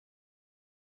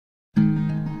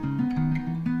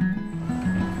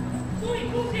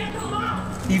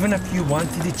Even if you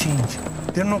wanted to change,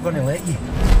 they're not going to let you.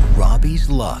 Robbie's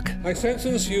luck I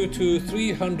sentence you to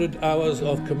 300 hours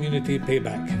of community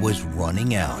payback. was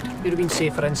running out. You'd have been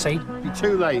safer inside. You're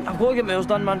too late. I've got to get my nails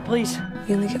done, man, please.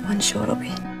 You only get one shot,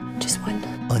 Robbie. Just one.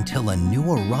 Until a new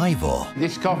arrival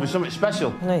This coffee's something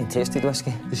special. I know you tasted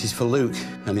whiskey. This is for Luke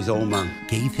and his old man.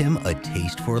 gave him a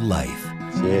taste for life.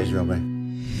 Cheers, Robbie.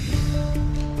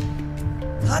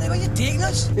 Harry, where you taking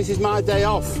us? This is my day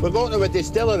off. We're going to a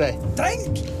distillery.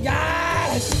 Drink?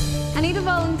 Yes! I need a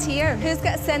volunteer. Who's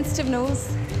got a sensitive nose?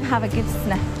 Have a good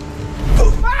sniff.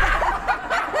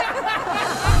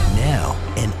 Now,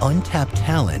 an untapped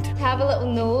talent Have a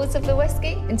little nose of the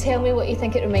whiskey and tell me what you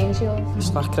think it reminds you of.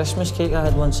 It's like a Christmas cake I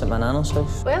had once at my nana's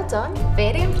house. Well done.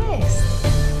 Very impressed.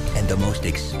 and the most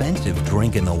expensive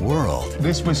drink in the world.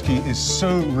 This whiskey is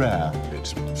so rare,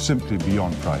 it's simply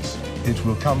beyond price. It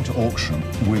will come to auction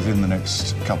within the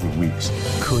next couple of weeks.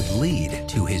 Could lead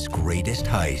to his greatest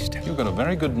heist. You've got a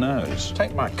very good nose.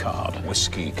 Take my card,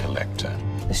 whiskey collector.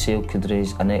 The sale could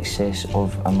raise in excess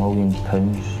of £1 million.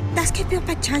 This could be a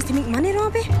big chance to make money,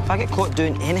 Robbie. If I get caught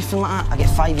doing anything like that, I get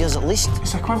 5 years at least.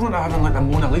 It's equivalent to having like a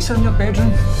Mona Lisa in your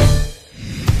bedroom.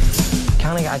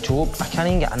 Can I get a job? I can't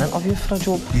even get an interview for a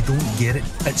job. You don't get it.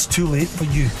 It's too late for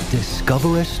you.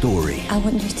 Discover a story I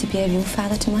want you to be a real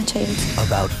father to my child.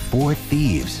 about 4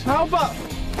 thieves Albert!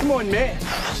 Come on, mate.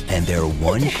 and their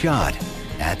one shot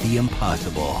at the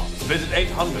impossible. Visit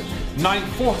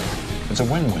 800-940. It's a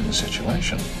win-win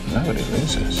situation. Nobody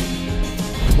loses.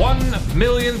 £1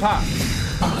 million.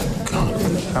 My God.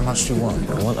 How much do you want?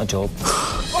 I want a job.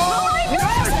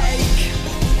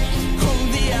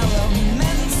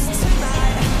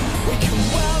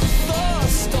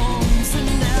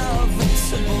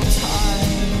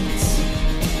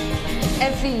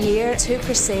 Every year,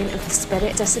 2% of the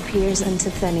spirit disappears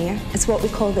into thin air. It's what we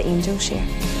call the angel share.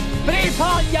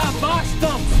 Braveheart, you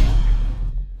bastards!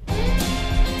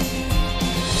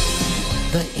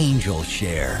 The Angel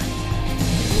Share.